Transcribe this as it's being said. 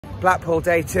Blackpool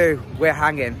day 2, we're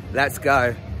hanging. Let's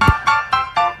go.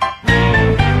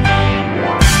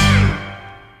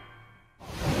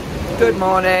 Good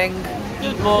morning.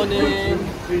 Good morning.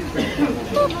 Good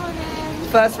morning.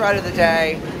 First ride of the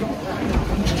day,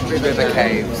 River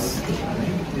Caves.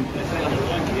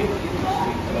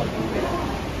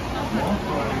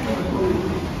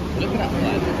 Look at that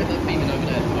flag, look at that beaming over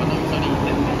there. I know it's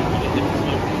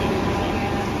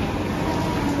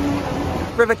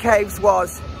only River Caves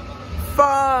was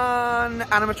fun.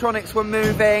 Animatronics were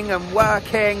moving and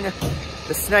working.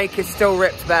 The snake is still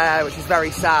ripped bare, which is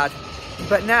very sad.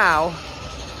 But now,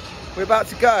 we're about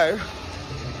to go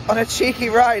on a cheeky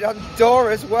ride on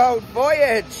Dora's World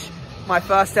Voyage. My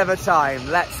first ever time.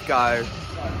 Let's go.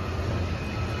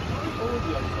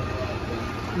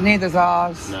 Neither's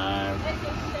ours. No.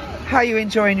 How are you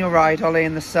enjoying your ride, Ollie,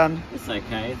 in the sun? It's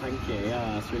okay, thank you.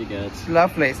 Yeah, it's really good. It's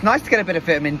lovely. It's nice to get a bit of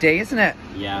vitamin D, isn't it?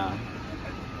 Yeah.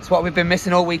 It's what we've been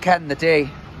missing all weekend, the D.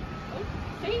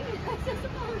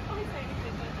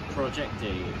 Project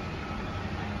D.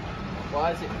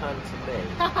 Why is it panned to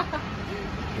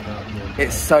me?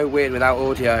 It's so weird without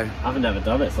audio. I've never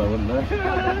done it, so I wouldn't know.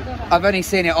 I've only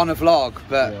seen it on a vlog,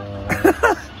 but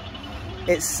Yeah.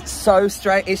 it's so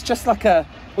straight. It's just like a,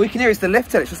 all you can hear is the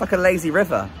lifter. It's just like a lazy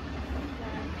river.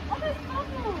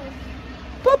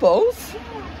 Bubbles?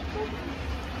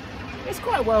 It's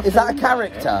quite well. Is that a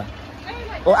character?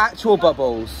 Or actual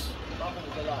bubbles?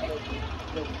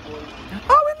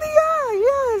 Oh, in the air,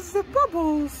 yes, the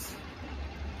bubbles.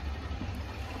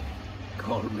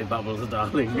 Call me Bubbles,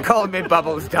 darling. Call me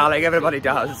Bubbles, darling, everybody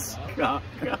does. God.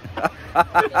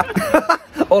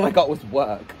 All I got was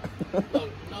work. None of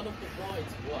the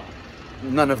rides work.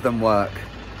 None of them work.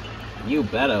 You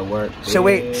better work. Shall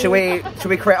we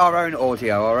create our own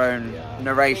audio, our own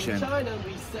narration? In China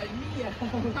we say meow.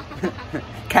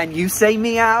 Can you say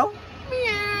meow?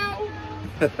 Meow.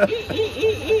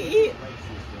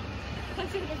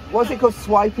 What's it called?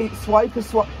 Swiping?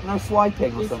 No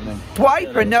swiping or something.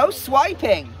 Swiper, no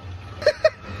swiping.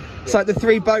 It's like the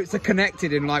 3 boats are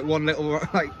connected in like one little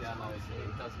like. Yeah, no,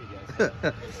 it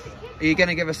does Are you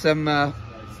gonna give us some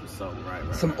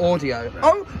some audio? Right.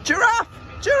 Oh, giraffe!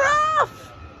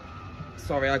 Giraffe!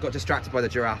 Sorry, I got distracted by the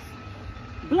giraffe.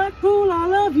 Blackpool, I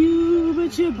love you,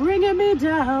 but you're bringing me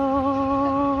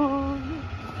down.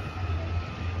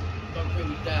 Don't bring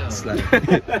me down.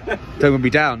 Don't bring me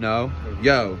down, no.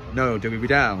 Yo, no, don't bring me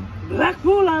down.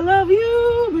 Blackpool, I love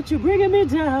you, but you're bringing me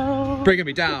down. Bringing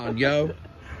me down, yo.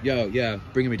 Yo, yeah,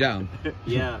 bringing me down.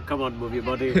 Yeah, come on, move your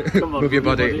body. Come on, Move your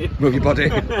body. Move your body.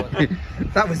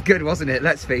 That was good, wasn't it?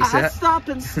 Let's face I it. stop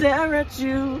and stare at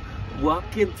you,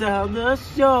 walking down the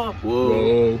shore.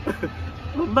 Whoa.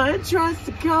 My mind tries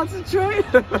to concentrate,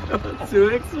 to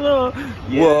explore.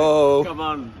 Yeah. Whoa. Come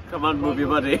on, move your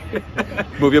body.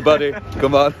 Move your body.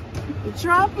 Come on. The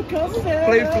tropical Blue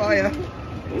sand. flyer.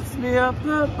 It's me up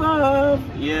above.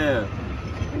 Yeah.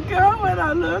 Girl, when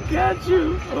I look at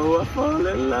you, oh, I fall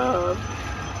in love.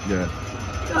 Yeah.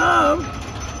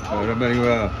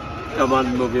 Come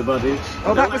on, move your body.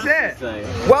 Oh, that was it.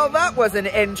 Well, that was an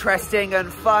interesting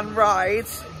and fun ride.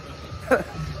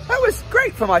 That was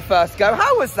great for my first go.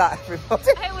 How was that, everybody?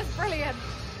 It was brilliant.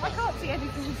 I can't see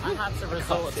anything. I had to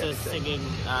resort to singing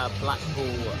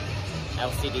Blackpool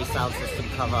LCD sound system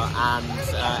cover and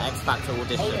X Factor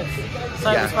auditions.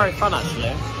 So it was very fun,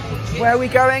 actually. Where are we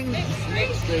going?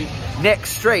 Nick Street. Nick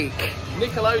Street.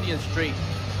 Nickelodeon Street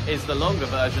is the longer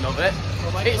version of it.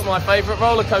 It's my favourite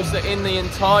roller coaster in the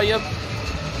entire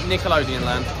Nickelodeon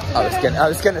land. I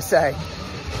was gonna say.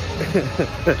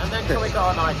 And then can we go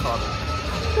on Icon?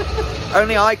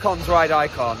 Only icons ride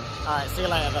Icon. Alright, see you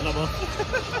later then, I'm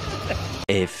off.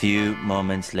 A few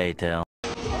moments later.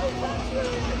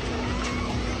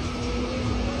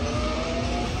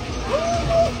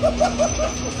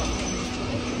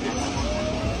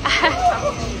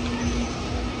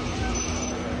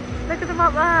 Look at them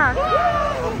up there.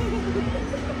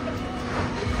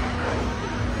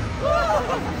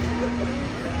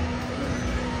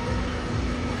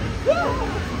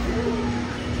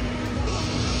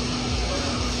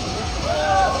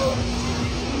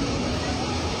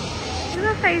 Look at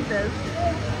their faces.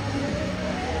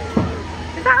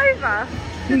 Is that over?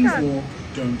 Please walk,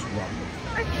 don't run.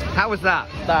 How was that?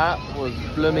 That was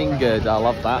blooming good. I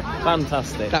love that.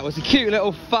 Fantastic. That was a cute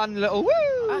little fun little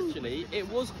woo! Actually, it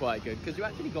was quite good because you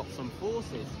actually got some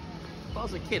forces. If I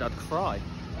was a kid, I'd cry.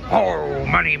 Oh,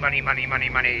 money, money, money, money,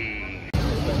 money.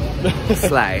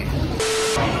 Slay.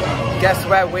 Guess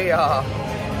where we are?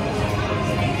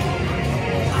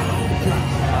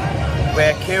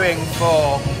 We're queuing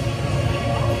for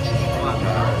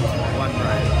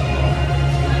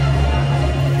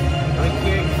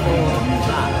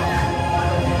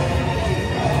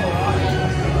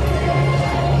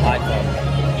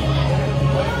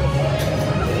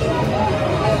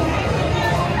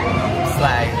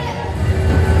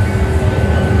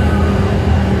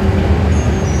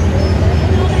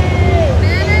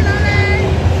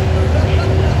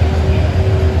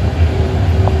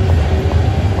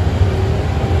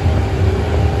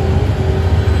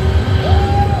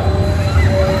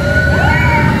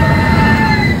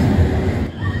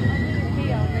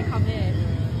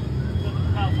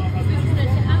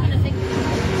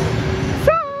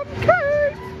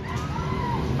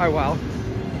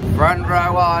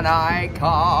one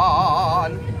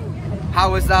icon.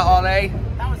 How was that, Ollie?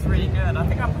 That was really good. I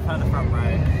think I prefer the front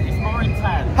row. It's more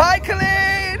intense. Hi,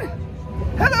 Colleen!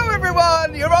 Hello,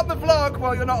 everyone! You're on the vlog.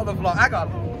 Well, you're not on the vlog. Hang on.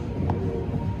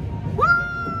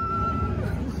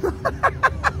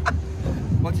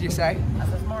 What did you say?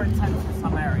 As it's more intense in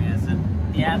some areas, and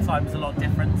the airtime is a lot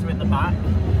different to in the back.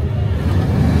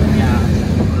 Yeah.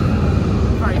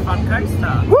 Very fun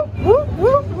coaster. Woo, woo,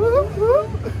 woo, woo, woo.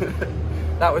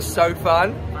 That was so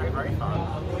fun. Very, very fun.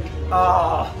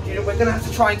 Oh, you know, we're gonna have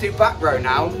to try and do back row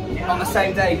now on the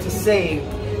same day to see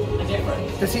The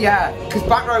difference. yeah, because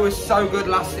back row was so good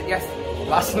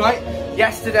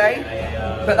yesterday,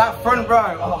 but that front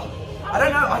row, oh, I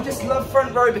don't know, I just love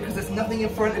front row because there's nothing in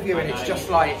front of you and it's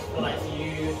just like It's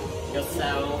you,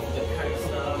 yourself, the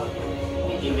coaster,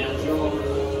 the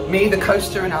individual. me, the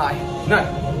coaster, and I. No,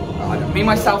 me,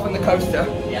 myself, and the coaster.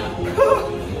 Yeah.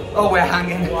 Oh, we're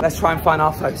hanging. Let's try and find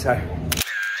our photo.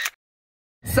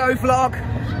 So, vlog,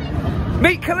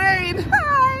 meet Colleen.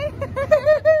 Hi!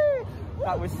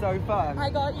 That was so fun. I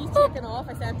got you taken off,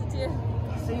 I sent it to you.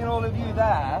 Seeing all of you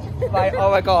there, like,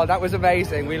 oh my god, that was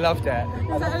amazing. We loved it. I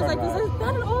was like, this is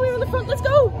better. Oh, we're on the front, let's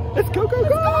go! Let's go, go,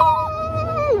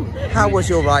 go! How was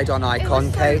your ride on Icon, It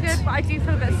was so Kate? good, but I do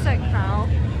feel a bit sick now.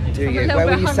 Do I'm you? a little Where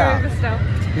were bit you sat? hungover still.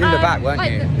 You in the back,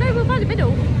 weren't you? No, we were by the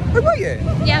middle. Oh, were you?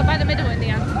 Yeah, by the middle in the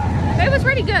end. But it was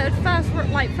really good.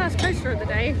 First coaster of the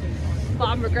day. But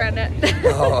I'm regretting it.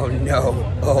 Oh no!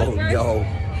 Oh no!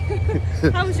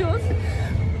 How was yours?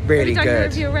 Really Have you done your good.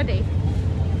 review already?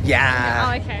 Yeah.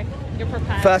 Oh, okay. You're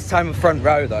prepared. First time in front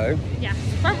row though. Yeah.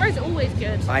 Front row's always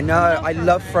good. I know. I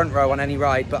love front row on any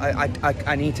ride, but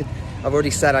I need to. I've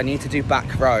already said I need to do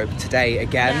back row today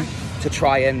again to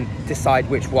try and decide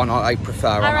which one I prefer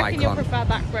on I reckon you'll Icon. prefer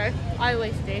back row. I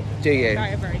always do. Do you?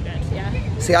 Very, very good.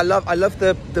 Yeah. See, I love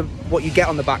the what you get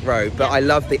on the back row, but I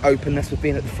love the openness with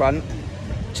being at the front.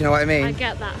 Do you know what I mean? I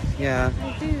get that. Yeah.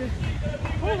 I do.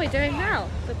 What are we doing now?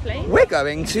 The plane? We're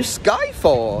going to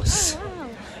Skyforce. Oh, wow.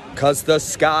 Cause the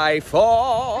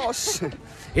Skyforce,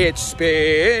 it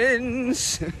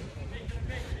spins.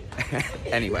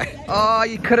 Anyway. Oh,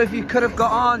 you could have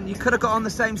got on. You could have got on the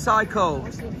same cycle.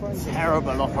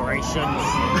 Terrible operations.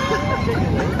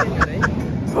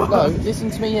 No,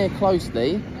 listen to me here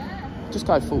closely. Just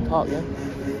go full park, yeah?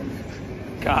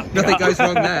 Nothing goes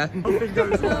wrong there.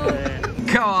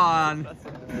 Come on.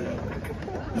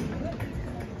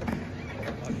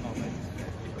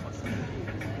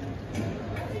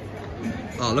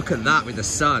 Oh, look at that with the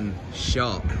sun.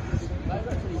 Sharp.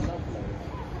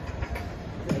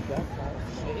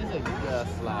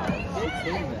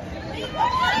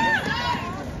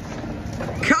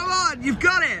 Come on, you've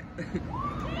got it.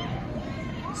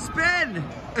 Spin.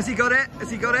 Has he got it?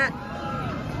 Has he got it?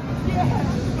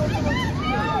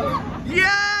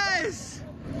 Yes!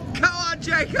 Come on,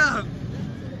 Jacob.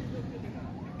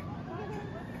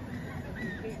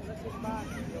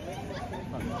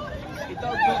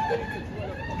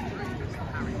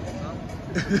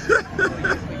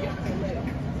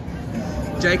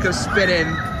 Jacob's spinning.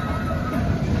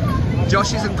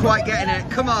 Josh isn't quite getting it.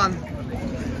 Come on.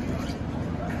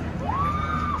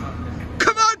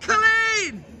 Come on,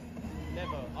 Colleen!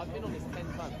 Never. I've been on this 10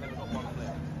 times, never got one flip.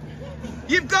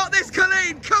 You've got this,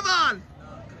 Colleen! Come on!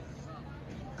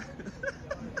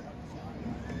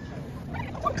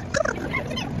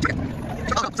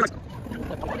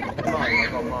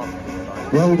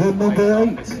 Well done, number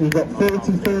 8. We've got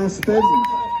 34 spins.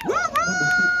 Woo Number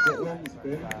 6 woo! got 1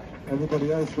 spin.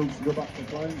 Everybody else wants to go back to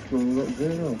flying school. We've got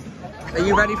 0. Are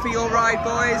you ready for your ride,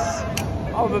 boys?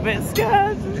 I'm a bit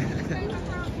scared.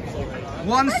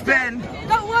 One spin.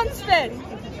 Got one spin.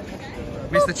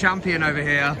 Mr. Champion over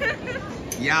here.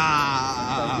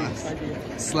 Yeah.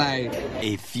 Slay.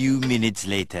 A few minutes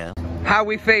later. How are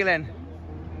we feeling?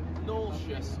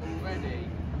 Nauseous already.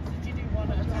 Did you do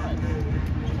one at a time?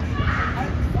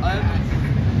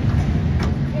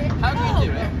 How do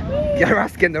you do it? You're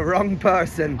asking the wrong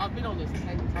person. I've been on this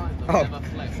 10 times, Oh. I've never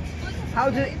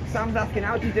flipped. Sam's asking,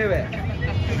 how do you do it?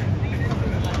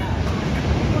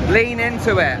 Lean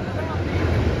into it.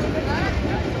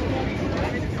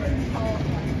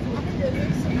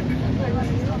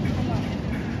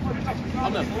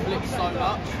 I'm gonna flip so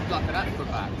much, like an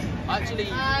acrobat. Actually,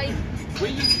 we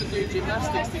used to do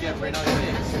gymnastics together in 06.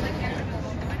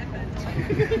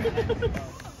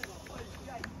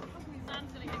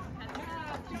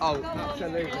 Oh,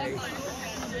 absolutely.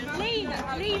 Lean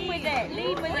with it.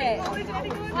 Lean with it.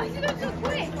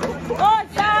 Oh,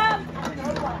 Sam!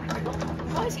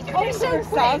 What's he doing so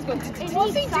quick?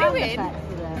 What's he doing?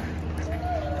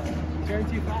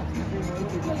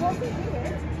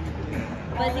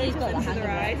 but he's got the hang of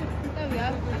it. There we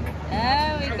go.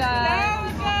 There we go.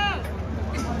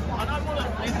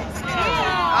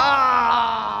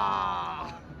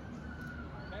 Ah!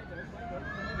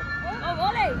 Oh,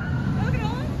 Ollie!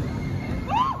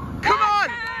 Come on!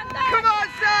 Come on,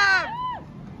 Sam!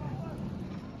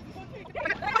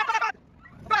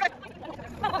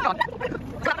 Come on,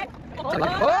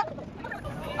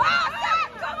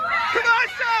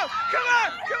 Sam! Come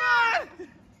on! Come on!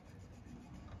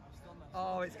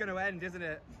 Oh, it's going to end, isn't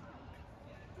it?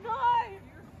 No!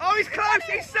 Oh, he's close!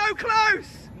 He's so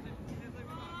close!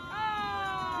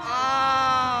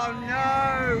 Oh,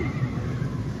 no!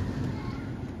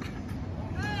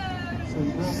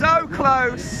 So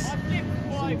close!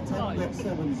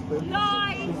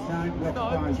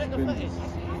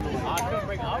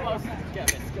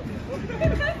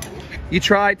 You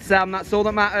tried, Sam. That's all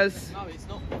that matters. No, it's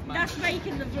not. That's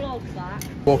making the vlog, that.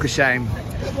 Walk of shame.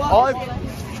 I've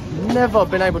never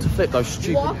been able to flip those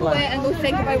stupid Walk away planes. and go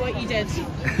think about what you did.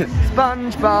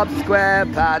 SpongeBob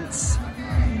SquarePants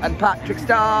and Patrick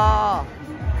Star.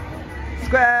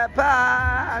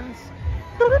 SquarePants.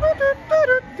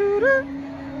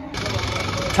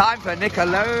 Time for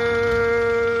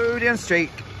Nickelodeon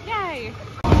Streak. Yay.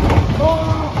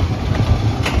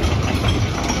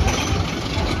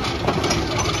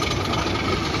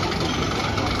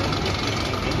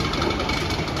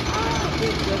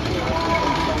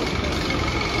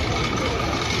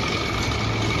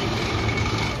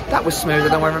 That was smoother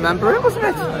than I remember it, wasn't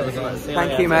it?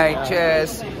 Thank you, mate.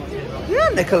 Cheers. Yeah,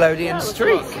 Nickelodeon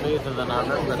Streak. Smoother than I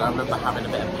remembered. I remember having a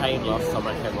bit of pain last time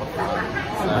I came off.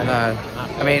 I know.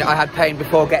 I mean, I had pain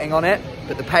before getting on it,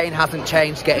 but the pain hasn't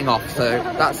changed getting off, so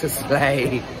that's a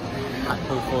sleigh.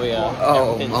 Blackpool for you.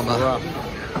 Oh, Everything's mama. rough.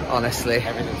 Honestly.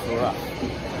 Everything's rough.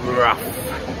 Rough.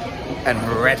 And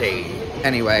ready.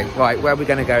 Anyway, right, where are we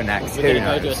going to go next? We're going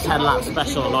to go do a 10-lap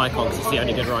special on Icons. It's the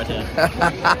only good ride here.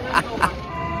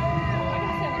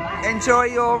 Enjoy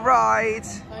your ride.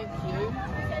 Thank you.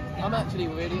 I'm actually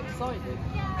really excited.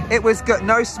 It was good.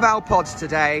 No smell pods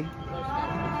today.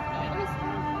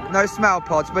 No smell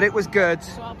pods, but it was good.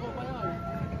 So I brought my own.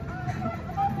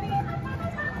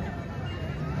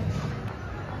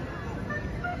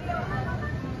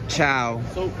 Ciao.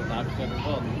 It's awkward now because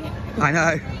everyone's on. I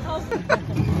know.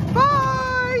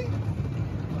 Bye.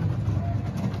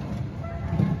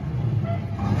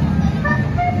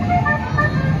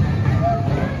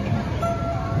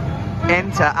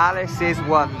 Into Alice's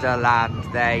Wonderland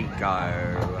they go.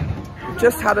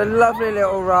 Just had a lovely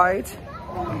little ride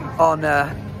on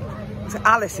it's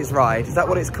Alice's ride, is that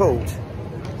what it's called?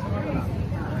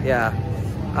 Yeah.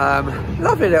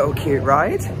 Lovely little cute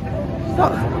ride.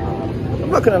 I'm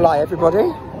not gonna lie,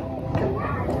 everybody.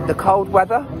 The cold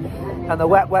weather and the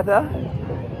wet weather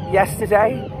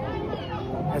yesterday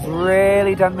has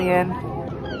really done me in,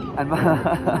 and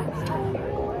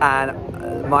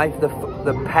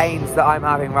the pains that I'm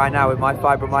having right now with my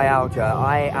fibromyalgia.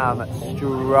 I am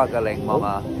struggling,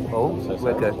 Mama. Oh,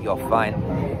 we're good. You're fine.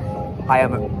 I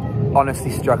am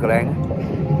honestly struggling.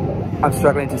 I'm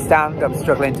struggling to stand. I'm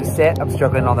struggling to sit. I'm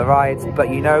struggling on the rides. But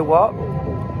you know what?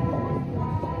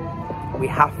 We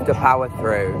have to power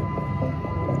through.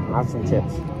 Have some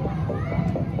chips.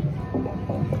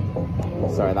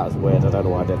 Sorry, that was weird. I don't know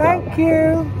why I did that. Thank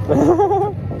you.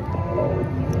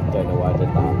 Don't know why I did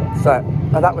that. So,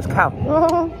 that was camp.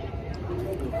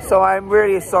 So I'm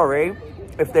really sorry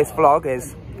if this vlog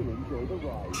is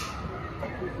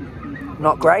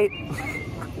not great,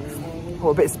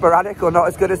 or a bit sporadic, or not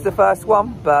as good as the first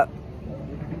one, but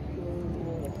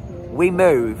we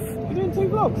move. You're doing 2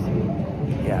 vlogs?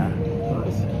 Yeah.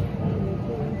 Nice.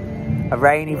 A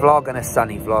rainy vlog and a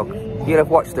sunny vlog. You'll have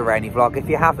watched the rainy vlog. If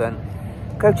you haven't,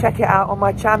 go check it out on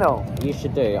my channel. You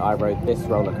should do. I rode this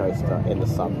roller coaster in the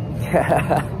sun.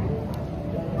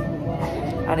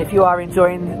 And if you are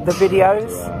enjoying the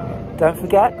videos, don't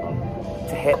forget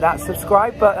to hit that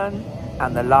subscribe button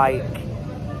and the like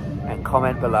and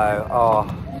comment below.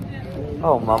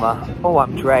 Oh mama. Oh,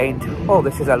 I'm drained. Oh,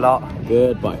 this is a lot.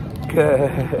 Goodbye.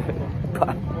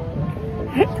 Goodbye.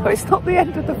 No, it's not the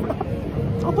end of the vlog.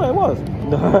 I thought it was.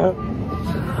 No.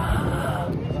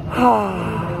 I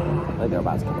think they're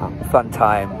about to come out. Fun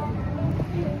time.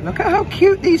 Look at how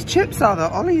cute these chips are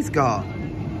that Ollie's got.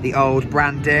 The old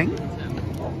branding.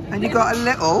 And you got a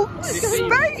little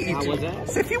spade.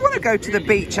 So if you want to go to the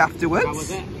beach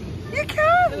afterwards, you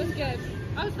can. It was good.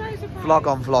 I was very surprised. Vlog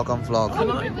on vlog on vlog. It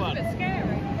was a bit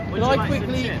scary.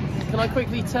 Can I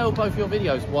quickly tell both your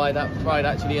videos why that ride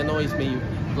actually annoys me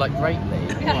like greatly?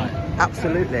 Why?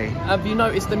 Absolutely. Have you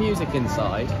noticed the music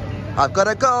inside? I've got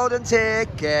a golden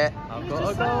ticket. I've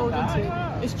got a golden ticket.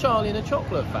 It's Charlie in a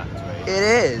Chocolate Factory. It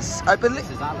is. I believe.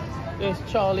 This is Alice.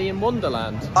 It's Charlie in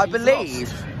Wonderland. I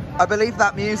believe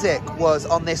that music was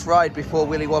on this ride before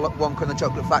Willy Wonka and the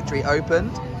Chocolate Factory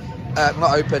opened.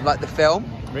 Not opened, like the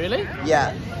film. Really?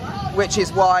 Yeah. Which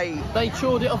is why they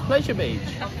chawed it off Pleasure Beach.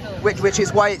 Which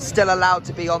is why it's still allowed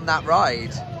to be on that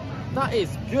ride. That is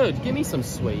good. Give me some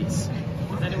sweets.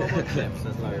 Does anyone want chips?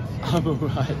 There's loads. I'm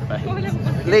alright,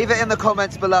 mate. Leave it in the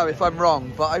comments below if I'm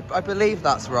wrong, but I believe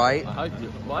that's right. I hope.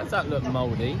 Why does that look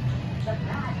mouldy?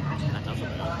 That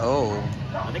doesn't look. Oh.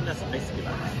 I think that's basically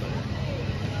like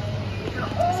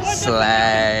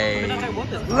Slay.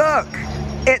 Look,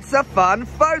 it's a fun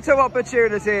photo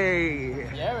opportunity.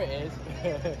 Yeah, it is.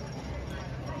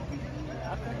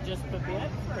 I could just put the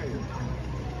egg through.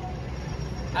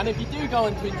 And if you do go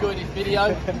on to enjoy this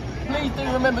video, please do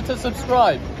remember to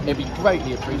subscribe. It'd be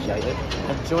greatly appreciated.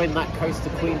 And join that Coaster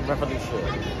Queen revolution.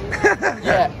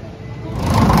 Yeah.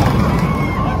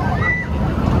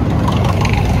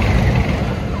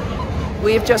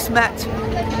 We've just met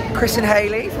Chris and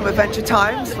Hayley from Adventure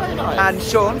Times and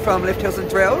Sean from Lift Hills and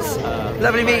Thrills.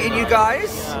 Lovely meeting you guys.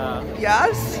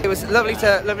 Yes, it was lovely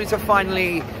to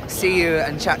finally see you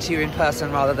and chat to you in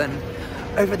person rather than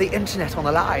over the internet on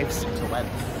the lives.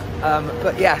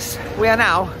 But yes, we are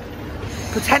now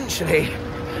potentially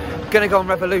gonna go on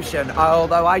Revolution,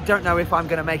 although I don't know if I'm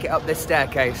gonna make it up this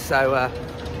staircase, so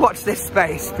watch this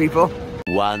space, people.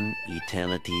 One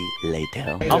eternity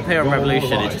later. Up here on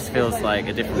Revolution, it just feels like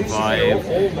a different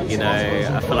vibe. You know,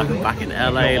 I feel like I'm back in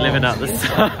LA, living up the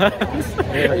stairs.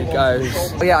 Here it goes.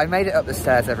 Well, yeah, I made it up the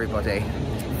stairs, everybody.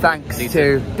 Thanks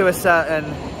to a certain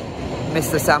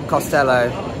Mr. Sam Costello.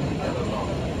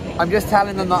 I'm just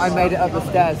telling them that I made it up the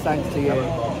stairs thanks to you.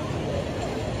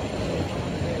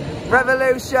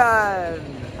 Revolution!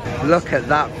 Look at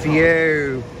that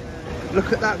view.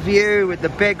 Look at that view with the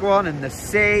big one and the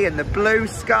sea and the blue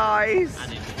skies.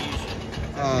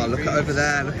 Oh, look at over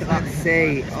there. Look at that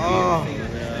sea. Oh.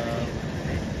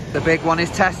 The big one is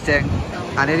testing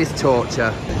and it is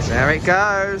torture. There it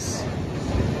goes.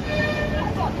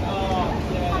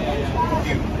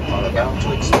 You are about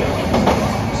to experience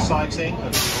an exciting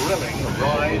and thrilling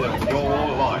ride of your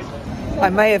life. I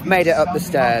may have made it up the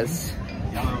stairs,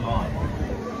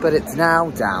 but it's now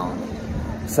down.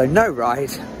 So no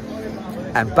ride.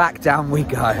 And back down we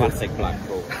go. Classic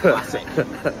Blackpool. Classic.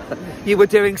 You were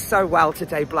doing so well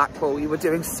today, Blackpool. You were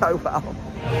doing so well.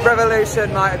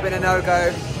 Revolution might have been a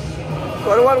no-go.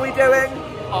 What are we doing?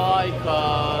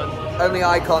 Icon. Only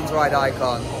icons ride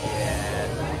icon.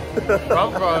 Yeah.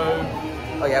 Front row.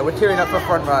 Oh yeah, we're queuing up for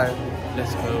front row.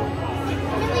 Let's go.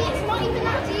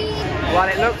 Well,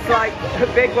 it looks like the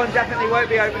big one definitely won't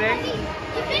be opening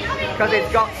because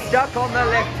it's got stuck on the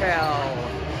lift hill.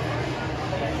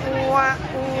 Wow,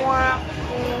 wow,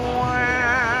 wow.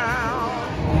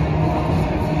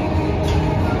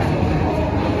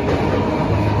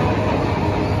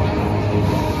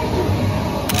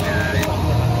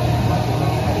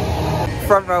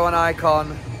 Front row on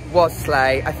icon was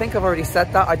slay. I think I've already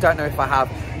said that. I don't know if I have.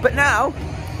 But now,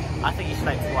 I think you should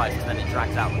make it twice because then it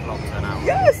drags out the vlog to an hour.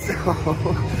 yes!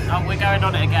 Oh, we're going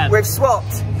on it again. We've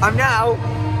swapped. I'm now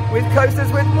with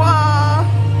Coasters with MWAH.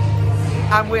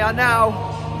 And we are now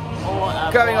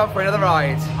going on for another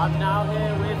ride. I'm now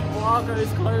here with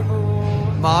Margot's Global.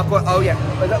 Mark, what, oh yeah,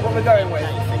 is that what we're going with?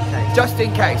 Just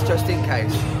in case. Just in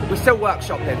case. We're still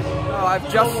workshopping. Oh,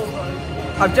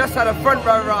 I've just had a front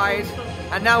row ride,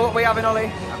 and now what are we having, Ollie?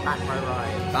 A back row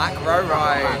ride. Back row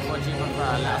ride. What do you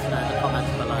prefer? Let us know in the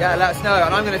comments below. Yeah, let us know,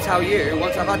 and I'm going to tell you,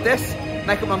 once I've had this,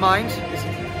 make up my mind, is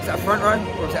it a front row,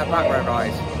 or is it a back row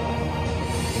ride?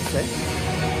 We'll see.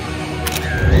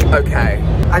 Okay,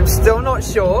 I'm still not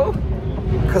sure,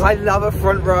 because I love a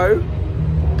front row,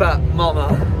 but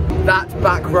mama, that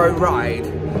back row ride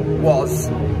was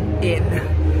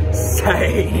insane.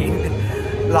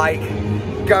 Like,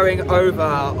 going over,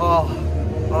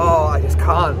 oh, I just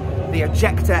can't. The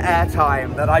ejector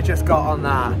airtime that I just got on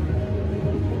that,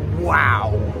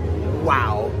 wow.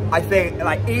 I think,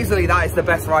 like, easily that is the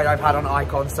best ride I've had on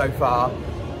Icon so far.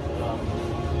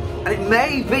 And it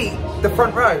may beat the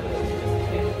front row.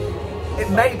 It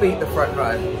may beat the front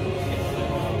row.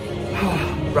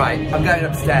 Right, I'm going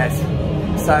upstairs.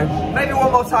 So, maybe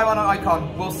one more time on an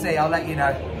Icon. We'll see, I'll let you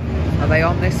know. Are they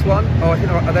on this one? Oh, I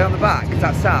think are they on the back? Is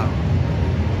that Sam?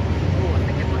 Oh, I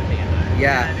think it might be in there.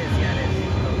 Yeah. Yeah, it is.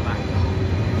 On the back.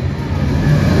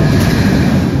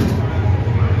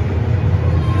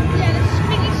 Yeah, there's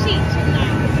spinny seats in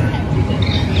there.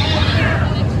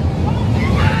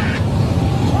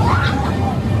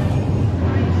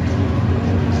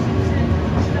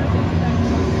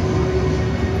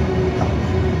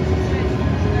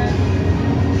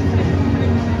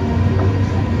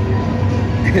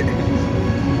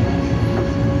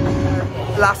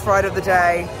 Last ride of the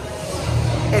day.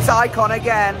 It's Icon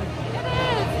again. It is.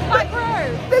 Back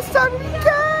row. This time,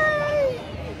 yay!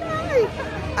 Yay!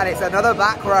 And it's another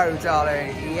back row,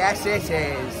 darling. Yes, it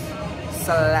is.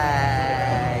 Slay.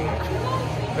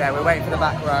 Yeah, we're waiting for the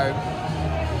back row.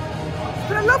 It's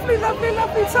been a lovely, lovely,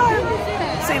 lovely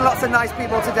time. Seen lots of nice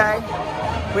people today.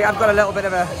 We have got a little bit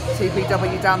of a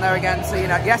TPW down there again. So, you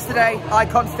know, yesterday,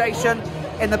 Icon Station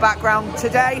in the background.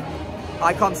 Today,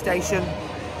 Icon Station.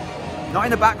 Not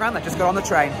in the background, they just got on the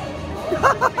train.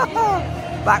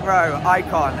 Back row,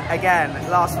 Icon, again,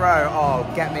 last row. Oh,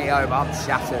 get me home, I'm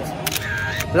shattered.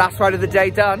 Last ride of the day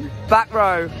done. Back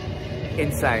row,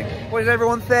 insane. What does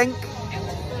everyone think?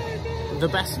 The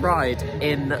best ride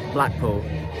in Blackpool.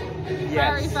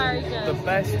 Very, very good. The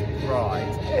best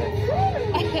ride.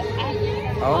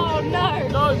 Oh no.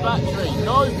 No battery,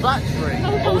 no battery.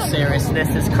 All seriousness,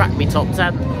 has cracked me top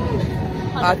 10.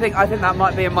 I think that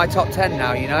might be in my top 10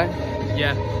 now, you know?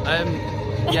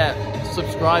 Yeah,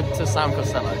 subscribe to Sam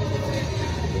Costello.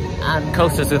 And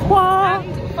Coasters with what?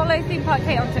 And follow Theme Park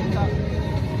Kate on TikTok.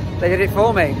 They did it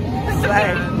for me.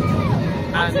 Slay.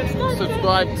 And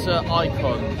subscribe to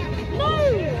Icon. No!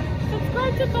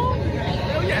 Subscribe to Don.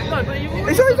 Oh yeah, no, but you've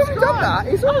He's already done that.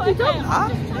 He's already done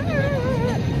that.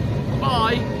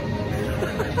 Bye.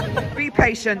 Be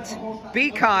patient, be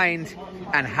kind,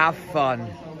 and have fun.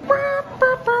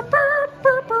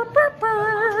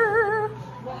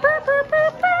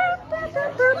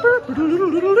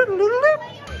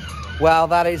 Well,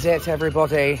 that is it,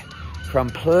 everybody, from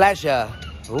Pleasure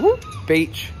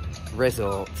Beach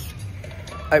Resorts.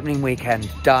 Opening weekend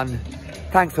done.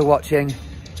 Thanks for watching.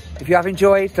 If you have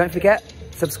enjoyed, don't forget,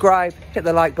 subscribe, hit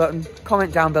the like button,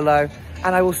 comment down below,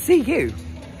 and I will see you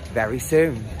very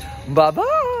soon.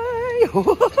 Bye-bye.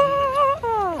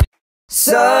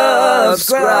 Subscribe.